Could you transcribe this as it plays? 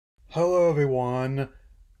Hello everyone,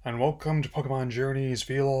 and welcome to Pokemon Journeys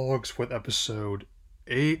Vlogs with episode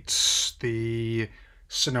 8, the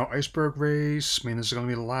Sinnoh Iceberg Race. This is going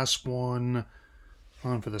to be the last one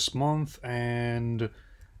on for this month, and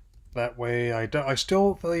that way I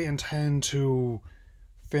still really intend to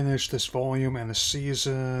finish this volume and the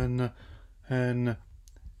season and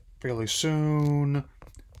fairly soon,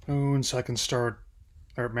 so I can start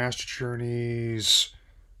our Master Journeys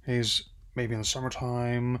maybe in the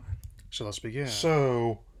summertime. So let's begin.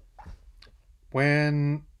 So,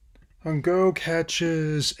 when Go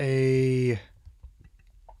catches a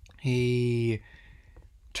Tentacool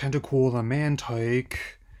and a Mantike,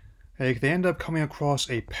 they end up coming across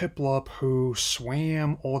a Piplup who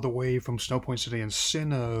swam all the way from Snowpoint City and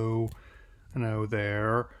Sinnoh,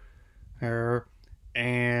 there,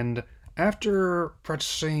 and after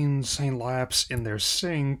practicing St. Laps in their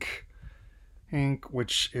sink,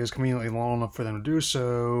 which is conveniently long enough for them to do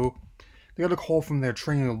so, they got a call from their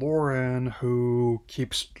trainer Lauren, who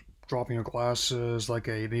keeps dropping her glasses like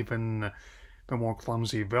an even bit more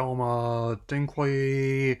clumsy Velma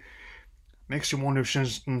Dinkley. Makes you wonder if she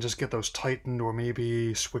doesn't just get those tightened or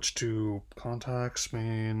maybe switch to contacts.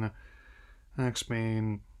 But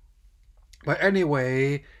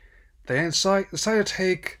anyway, they decide to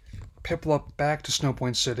take Piplup back to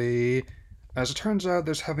Snowpoint City. As it turns out,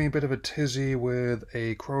 there's having a bit of a tizzy with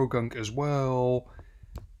a Krogunk as well,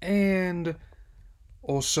 and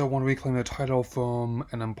also want to reclaim the title from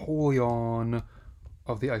an Empoleon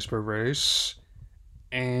of the Iceberg Race.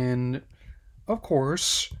 And, of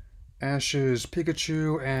course, Ash's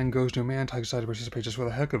Pikachu and Go's new Mantike decided to participate just for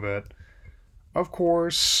the heck of it. Of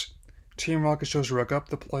course, Team Rocket shows to wreck up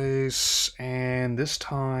the place, and this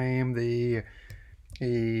time the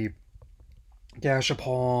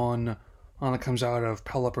Gashapon that comes out of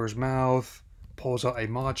Pelipper's mouth pulls out a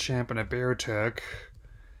Machamp and a Beartick.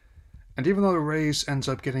 And even though the race ends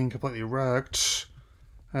up getting completely wrecked,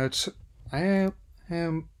 it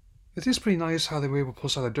is pretty nice how they were able to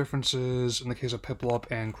pull out the differences in the case of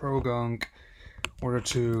Piplup and Krogunk in order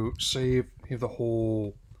to save the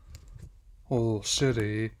whole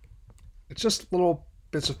city. It's just little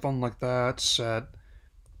bits of fun like that.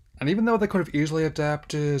 And even though they could have easily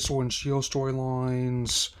adapted Sword and Shield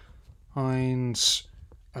storylines, as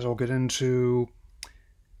I'll get into,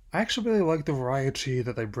 I actually really like the variety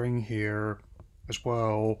that they bring here as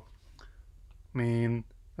well.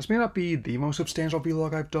 This may not be the most substantial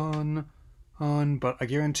vlog I've done, but I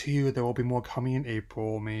guarantee you there will be more coming in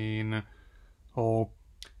April.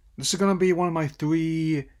 This is going to be one of my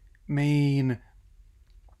 3 main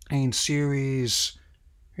series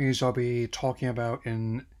I'll be talking about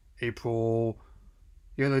in April.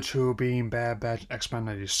 The other 2 being Bad Batch and X-Men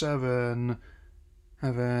 97.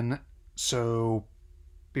 So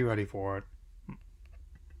be ready for it.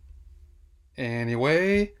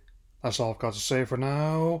 Anyway, that's all I've got to say for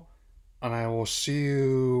now, and I will see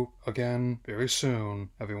you again very soon,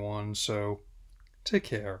 everyone, so take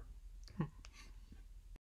care.